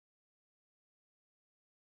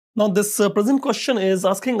Now, this present question is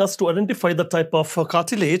asking us to identify the type of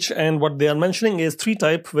cartilage, and what they are mentioning is three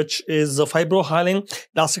types, which is Fibro, Hyaline,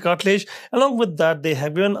 elastic cartilage. Along with that, they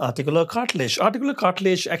have given articular cartilage. Articular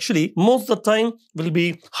cartilage actually most of the time will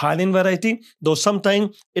be Hyaline variety, though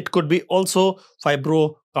sometimes it could be also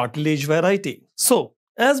Fibro cartilage variety. So,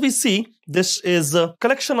 as we see, this is a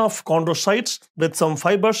collection of chondrocytes with some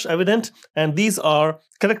fibers evident, and these are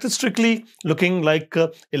characteristically looking like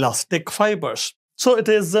elastic fibers. So it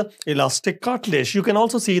is elastic cartilage. You can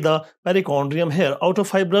also see the perichondrium here, outer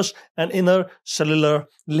fibrous and inner cellular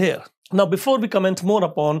layer. Now, before we comment more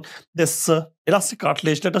upon this elastic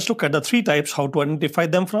cartilage, let us look at the three types, how to identify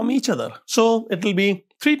them from each other. So it will be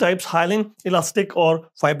three types: hyaline, elastic, or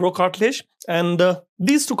fibro cartilage. And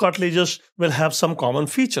these two cartilages will have some common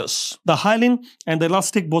features. The hyaline and the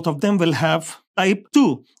elastic, both of them will have type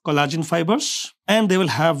 2 collagen fibers, and they will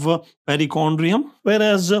have perichondrium.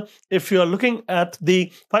 Whereas if you are looking at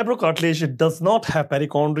the fibro cartilage, it does not have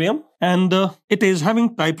perichondrium, and it is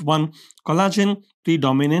having type 1 collagen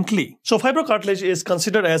predominantly. So fibro cartilage is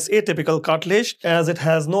considered as atypical cartilage, as it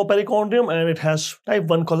has no perichondrium and it has type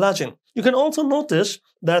 1 collagen. You can also notice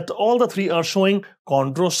that all the three are showing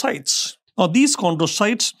chondrocytes. Now, these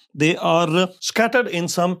chondrocytes, they are scattered in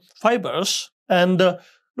some fibers, and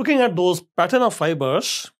looking at those pattern of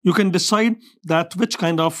fibers, you can decide that which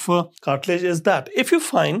kind of cartilage is that. If you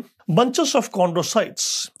find bunches of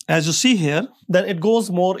chondrocytes, as you see here, then it goes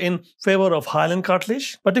more in favor of hyaline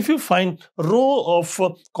cartilage. But if you find row of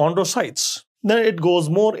chondrocytes, then it goes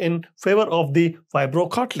more in favor of the fibro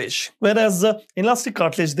cartilage. Whereas in elastic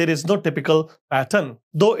cartilage, there is no typical pattern,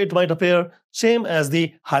 though it might appear same as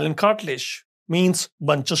the hyaline cartilage, means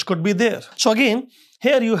bunches could be there. So again,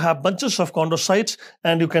 here you have bunches of chondrocytes,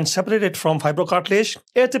 and you can separate it from fibro cartilage.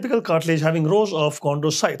 Atypical cartilage having rows of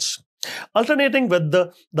chondrocytes, alternating with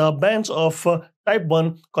the bands of type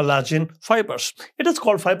 1 collagen fibers. It is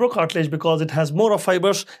called fibro cartilage because it has more of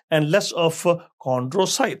fibers and less of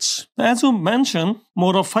chondrocytes. As you mentioned,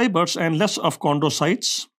 more of fibers and less of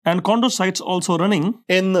chondrocytes, and chondrocytes also running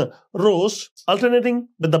in rows, alternating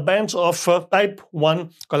with the bands of type 1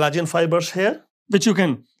 collagen fibers here, which you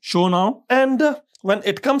can show now. And when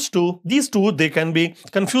it comes to these two, they can be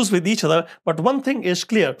confused with each other. But one thing is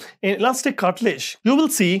clear: in elastic cartilage, you will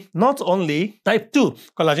see not only type 2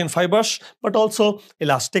 collagen fibers, but also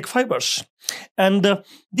elastic fibers. And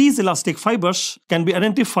these elastic fibers can be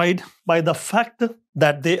identified by the fact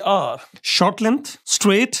that they are short length,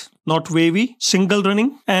 straight, not wavy, single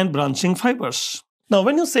running, and branching fibers. Now,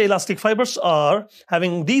 when you say elastic fibers are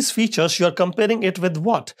having these features, you are comparing it with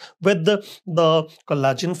what? With the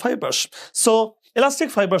collagen fibers. So elastic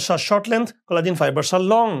fibers are short length, collagen fibers are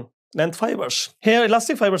long length fibers. Here,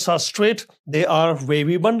 elastic fibers are straight, they are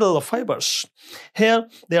wavy bundle of fibers. Here,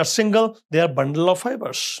 they are single, they are bundle of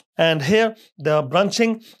fibers. And here, the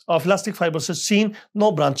branching of elastic fibers is seen,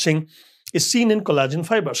 no branching is seen in collagen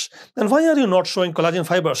fibers. Then why are you not showing collagen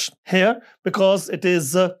fibers here? Because it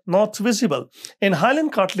is not visible. In hyaline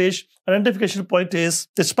cartilage, identification point is,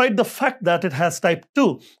 despite the fact that it has type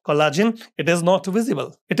 2 collagen, it is not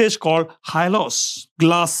visible. It is called hyalose,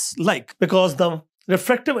 glass-like, because the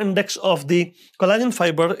refractive index of the collagen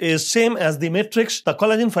fiber is same as the matrix. The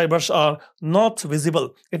collagen fibers are not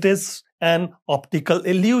visible. It is an optical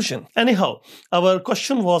illusion. Anyhow, our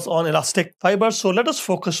question was on elastic fibers, so let us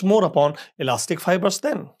focus more upon elastic fibers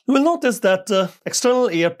then. You will notice that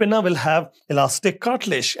external ear pinna will have elastic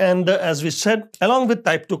cartilage, and as we said, along with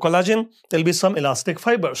type 2 collagen, there will be some elastic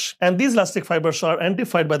fibers. And these elastic fibers are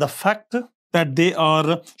identified by the fact that they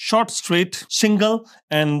are short, straight, single,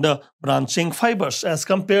 and branching fibers as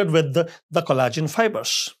compared with the collagen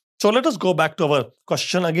fibers. So let us go back to our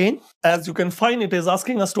question again. As you can find, it is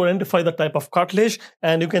asking us to identify the type of cartilage,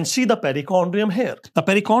 and you can see the perichondrium here. The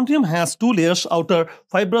perichondrium has two layers, outer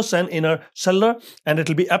fibrous and inner cellular, and it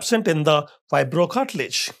will be absent in the fibro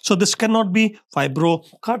cartilage. So this cannot be fibro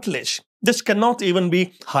cartilage. This cannot even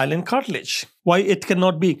be hyaline cartilage. Why it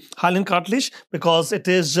cannot be hyaline cartilage? Because it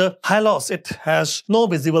is hyalose. It has no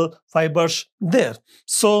visible fibers there.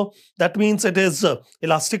 So that means it is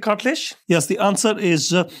elastic cartilage. Yes, the answer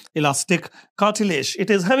is elastic cartilage.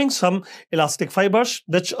 It is having some elastic fibers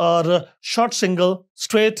which are short, single,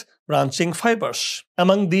 straight, branching fibers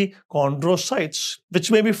among the chondrocytes,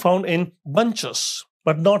 which may be found in bunches,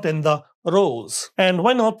 but not in the rows. And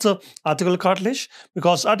why not articular cartilage?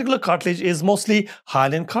 Because articular cartilage is mostly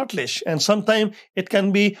hyaline cartilage, and sometimes it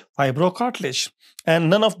can be fibro cartilage,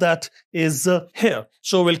 and none of that is here.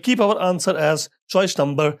 So we'll keep our answer as choice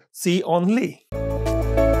number C only.